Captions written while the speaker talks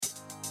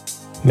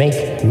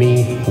Make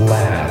me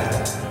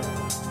laugh.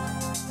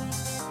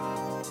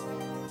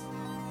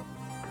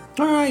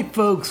 All right,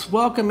 folks,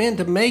 welcome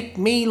into Make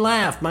Me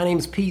Laugh. My name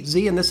is Pete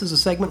Z, and this is a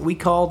segment we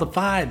call The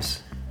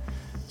Fives.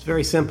 It's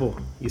very simple.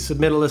 You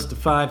submit a list of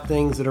 5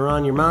 things that are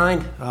on your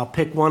mind. I'll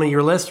pick one of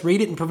your lists,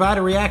 read it, and provide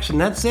a reaction.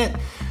 That's it.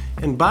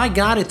 And by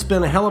God, it's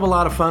been a hell of a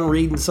lot of fun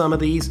reading some of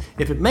these.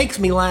 If it makes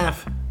me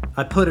laugh,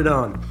 I put it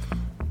on.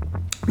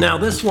 Now,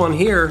 this one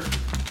here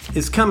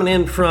is coming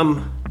in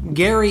from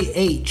Gary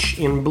H.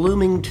 in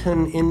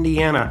Bloomington,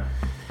 Indiana.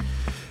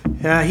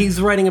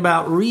 He's writing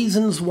about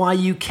reasons why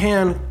you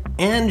can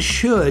and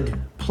should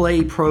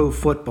play pro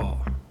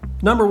football.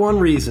 Number 1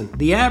 reason,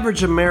 the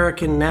average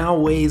American now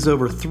weighs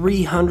over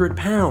 300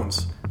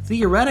 pounds.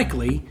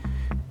 Theoretically,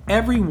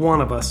 every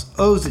one of us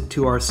owes it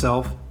to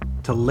ourselves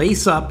to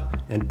lace up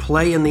and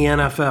play in the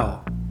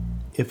NFL.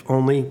 If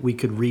only we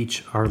could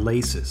reach our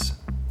laces.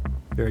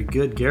 Very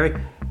good, Gary.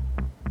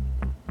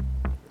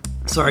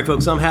 Sorry,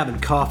 folks, I'm having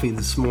coffee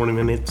this morning,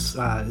 and it's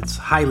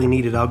highly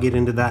needed. I'll get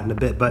into that in a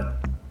bit. But,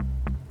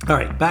 all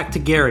right, back to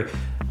Gary.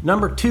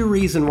 Number 2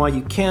 reason why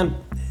you can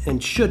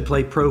and should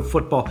play pro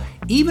football.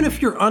 Even if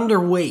you're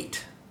underweight,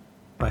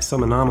 by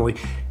some anomaly,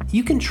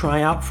 you can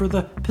try out for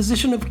the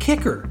position of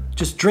kicker.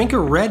 Just drink a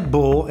Red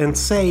Bull and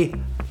say,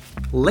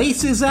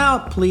 "Laces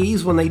out,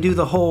 please," when they do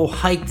the whole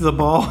hike the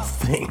ball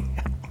thing.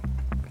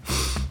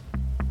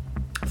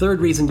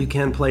 3rd reason you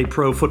can play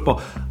pro football.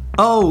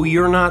 Oh,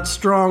 you're not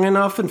strong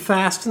enough and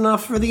fast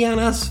enough for the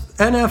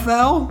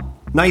NFL?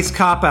 Nice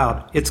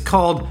cop-out. It's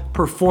called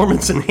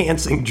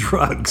performance-enhancing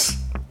drugs.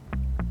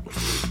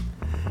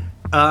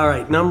 All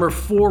right, number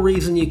 4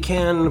 reason you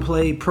can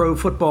play pro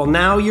football.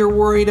 Now you're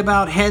worried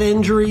about head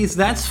injuries?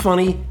 That's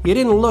funny. You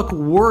didn't look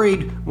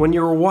worried when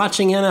you were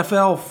watching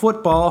NFL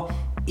football,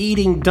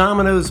 eating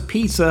Domino's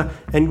pizza,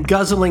 and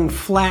guzzling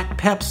flat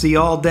Pepsi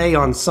all day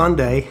on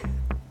Sunday.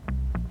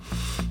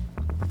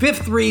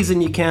 5th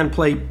reason you can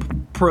play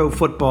pro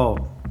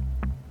football.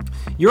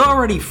 You're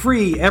already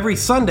free every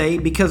Sunday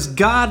because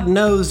God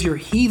knows your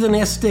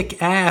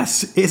heathenistic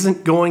ass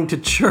isn't going to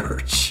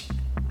church.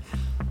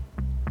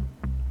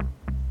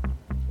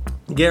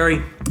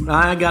 Gary,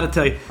 I got to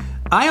tell you,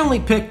 I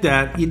only picked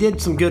that. You did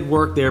some good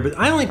work there, but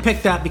I only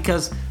picked that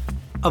because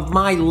of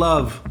my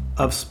love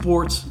of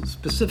sports,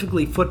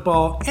 specifically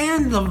football,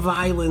 and the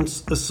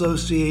violence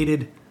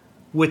associated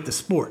with the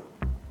sport.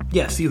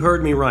 Yes, you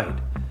heard me right.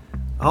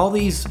 All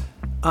these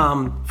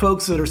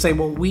folks that are saying,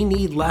 well, we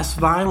need less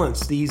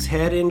violence, these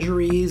head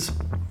injuries,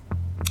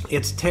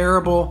 it's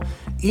terrible.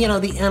 You know,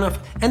 the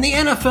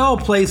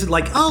NFL plays it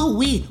like, oh,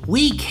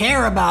 we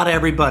care about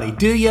everybody.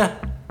 Do you?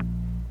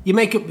 You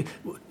make it,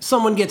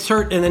 someone gets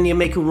hurt and then you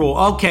make a rule.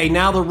 Okay,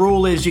 now the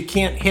rule is you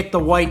can't hit the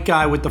white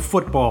guy with the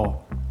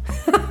football.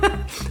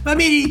 I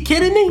mean, are you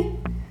kidding me?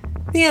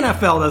 The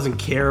NFL doesn't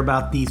care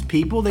about these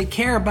people. They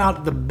care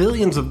about the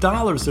billions of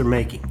dollars they're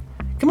making.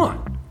 Come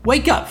on,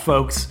 wake up,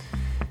 folks.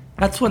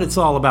 That's what it's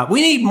all about. We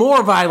need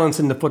more violence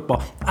in the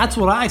football. That's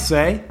what I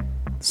say.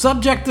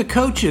 Subject the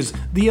coaches,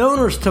 the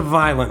owners to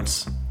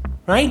violence,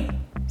 right?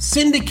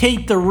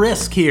 Syndicate the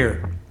risk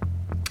here.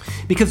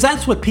 Because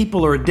that's what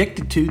people are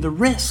addicted to, the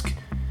risk.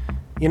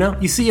 You know,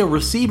 you see a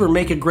receiver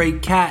make a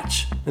great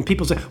catch, and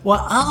people say,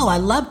 well, I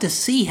love to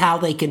see how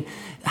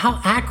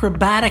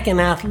acrobatic and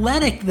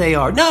athletic they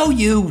are. No,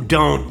 you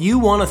don't. You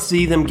want to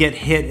see them get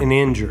hit and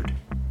injured.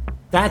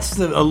 That's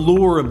the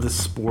allure of the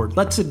sport.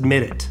 Let's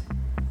admit it.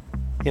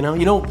 You know,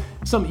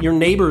 your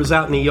neighbor's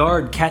out in the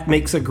yard, cat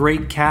makes a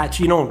great catch.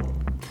 You don't,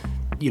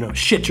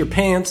 shit your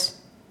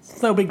pants.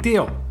 It's no big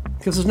deal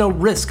because there's no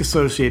risk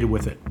associated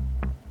with it.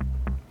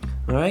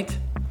 All right?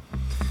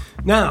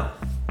 Now,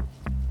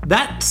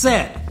 that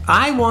said,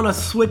 I want to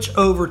switch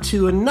over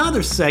to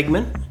another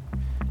segment.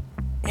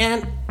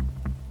 And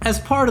as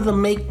part of the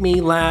Make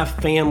Me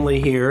Laugh family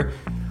here,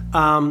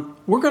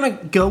 we're going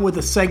to go with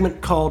a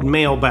segment called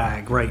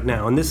Mailbag right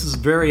now. And this is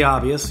very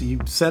obvious. You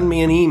send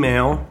me an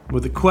email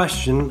with a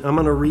question. I'm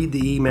going to read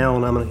the email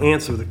and I'm going to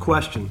answer the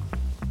question.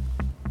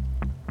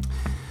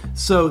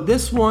 So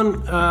this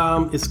one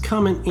is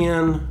coming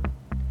in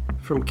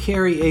from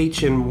Carrie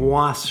H. in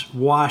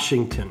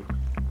Washington.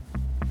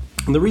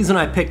 And the reason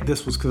I picked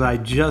this was because I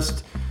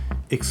just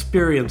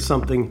experienced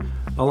something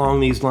along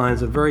these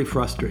lines of very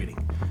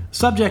frustrating.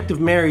 Subject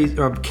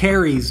of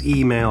Carrie's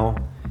email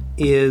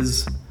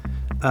is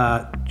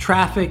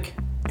traffic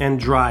and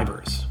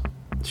drivers.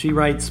 She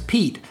writes,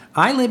 Pete,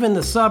 I live in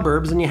the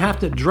suburbs and you have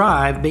to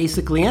drive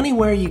basically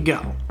anywhere you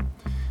go.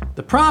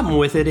 The problem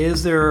with it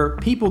is there are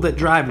people that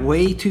drive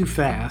way too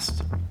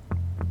fast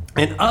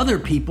and other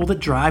people that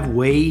drive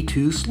way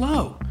too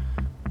slow.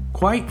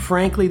 Quite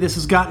frankly, this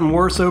has gotten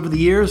worse over the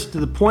years to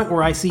the point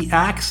where I see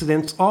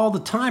accidents all the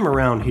time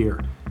around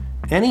here.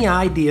 Any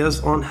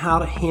ideas on how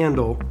to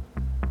handle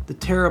the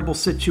terrible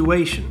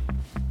situation?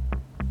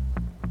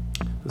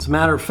 As a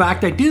matter of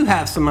fact, I do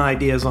have some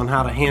ideas on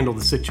how to handle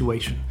the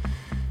situation.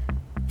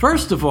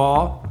 First of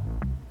all,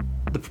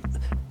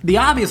 the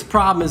obvious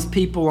problem is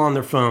people on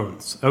their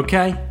phones,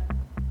 okay?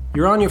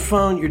 You're on your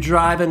phone, you're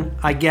driving,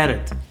 I get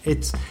it.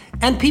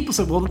 And people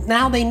say, well,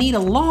 now they need a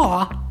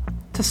law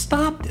to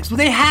stop this. Well,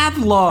 they have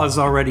laws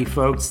already,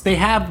 folks. They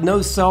have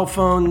no cell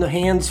phone,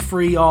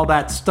 hands-free, all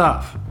that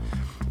stuff.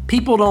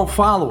 People don't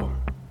follow them.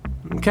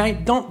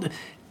 Okay? And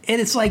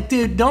it's like,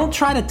 dude, don't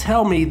try to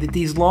tell me that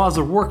these laws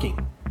are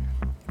working.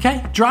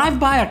 Okay? Drive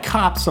by a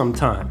cop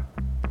sometime.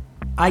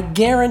 I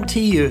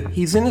guarantee you,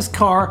 he's in his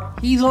car,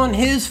 he's on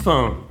his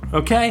phone.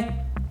 Okay?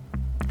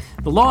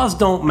 The laws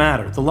don't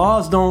matter. The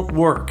laws don't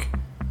work.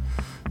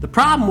 The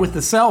problem with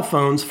the cell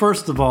phones,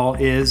 first of all,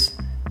 is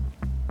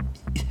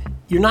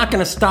you're not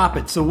going to stop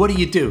it. So what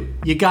do?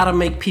 You got to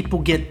make people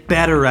get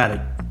better at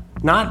it.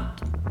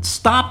 Not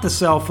stop the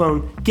cell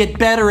phone, get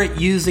better at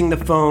using the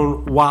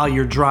phone while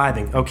you're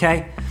driving,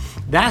 okay?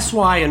 That's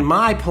why in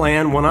my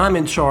plan, when I'm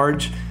in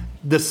charge,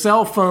 the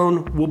cell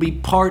phone will be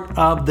part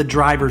of the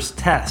driver's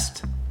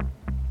test.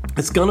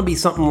 It's going to be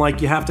something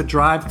like you have to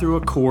drive through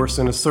a course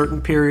in a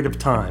certain period of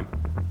time,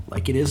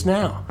 like it is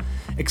now.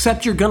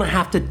 Except you're going to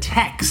have to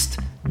text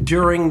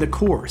during the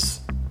course.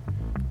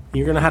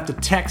 You're going to have to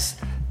text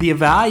the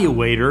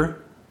evaluator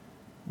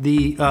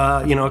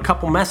a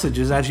couple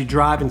messages as you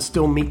drive and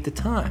still meet the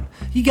time.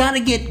 You got to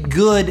get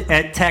good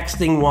at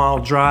texting while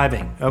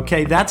driving,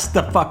 okay? That's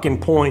the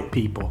fucking point,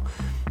 people.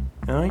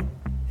 All right?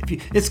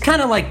 It's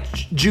kind of like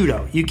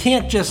judo. You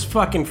can't just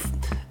fucking,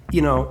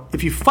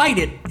 if you fight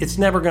it, it's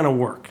never going to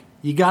work.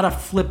 You got to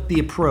flip the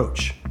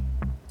approach.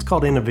 It's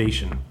called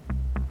innovation,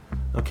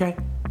 okay?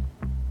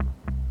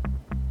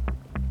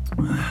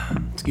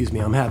 Excuse me,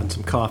 I'm having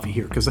some coffee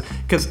here because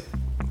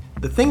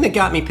the thing that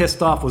got me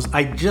pissed off was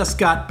I just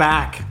got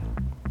back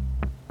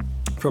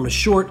from a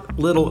short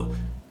little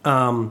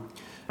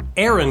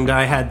errand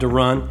I had to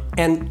run,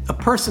 and a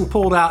person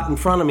pulled out in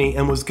front of me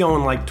and was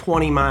going like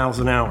 20 miles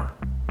an hour.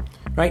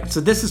 Right?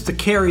 So this is to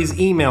Carrie's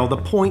email, the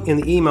point in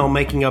the email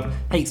making of,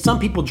 hey, some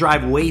people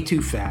drive way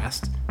too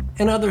fast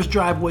and others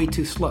drive way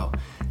too slow.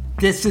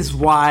 This is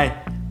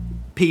why,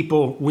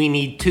 people, we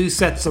need two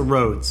sets of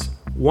roads.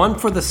 One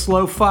for the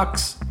slow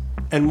fucks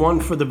and one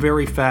for the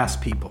very fast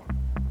people.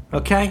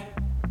 Okay?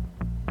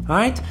 All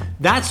right?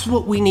 That's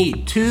what we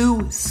need.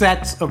 Two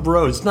sets of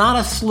roads. Not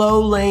a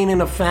slow lane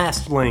and a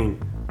fast lane.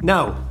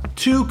 No.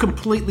 Two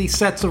completely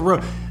sets of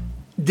roads.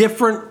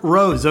 Different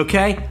roads,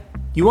 okay?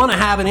 You want to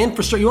have an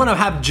infrastructure, you want to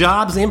have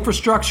jobs,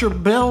 infrastructure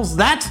bills.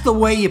 That's the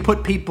way you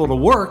put people to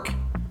work.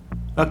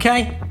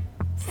 Okay?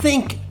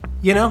 Think,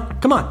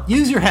 come on,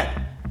 use your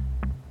head.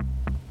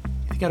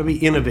 You got to be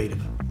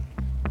innovative.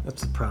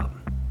 That's the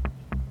problem.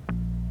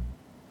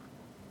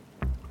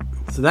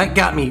 So that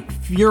got me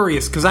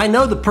furious because I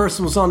know the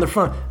person was on their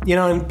phone,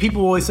 and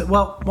people always say,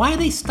 well, why are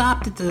they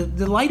stopped at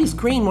the light is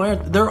green?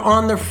 They're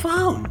on their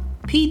phone.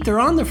 Pete, they're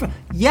on their phone.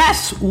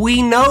 Yes,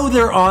 we know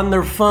they're on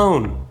their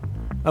phone.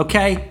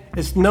 Okay?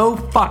 It's no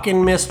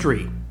fucking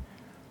mystery.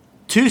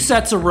 Two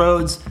sets of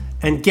roads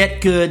and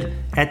get good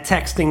at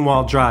texting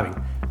while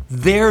driving.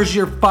 There's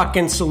your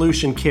fucking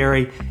solution,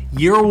 Carrie.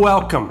 You're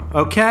welcome,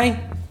 okay?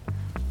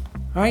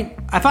 All right?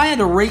 If I had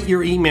to rate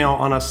your email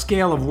on a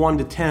scale of 1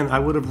 to 10, I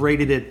would have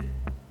rated it,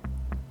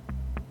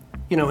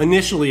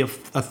 initially a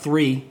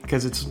 3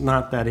 because it's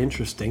not that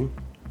interesting.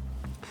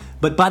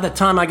 But by the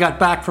time I got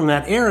back from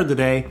that error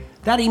today,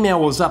 that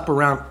email was up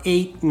around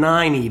 8,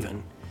 9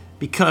 even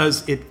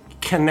because it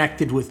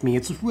connected with me.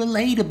 It's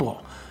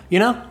relatable,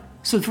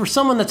 So for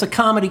someone that's a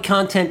comedy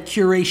content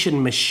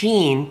curation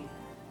machine,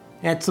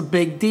 that's a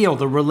big deal,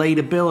 the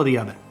relatability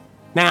of it.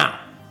 Now,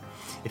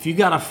 if you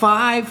got a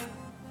 5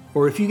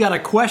 or if you got a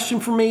question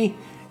for me,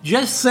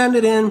 just send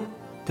it in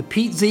to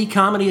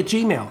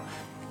PeteZComedy@gmail.com.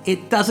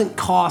 It doesn't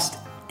cost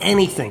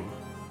anything.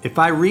 If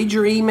I read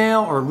your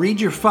email or read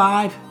your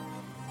 5,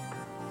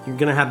 you're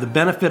going to have the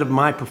benefit of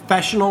my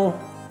professional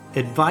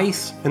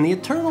advice and the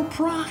eternal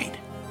pride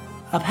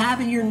of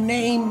having your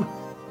name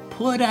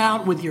put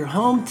out with your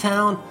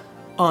hometown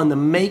on the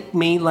Make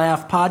Me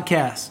Laugh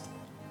podcast.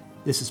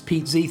 This is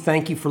Pete Z.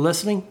 Thank you for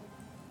listening,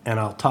 and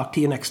I'll talk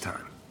to you next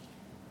time.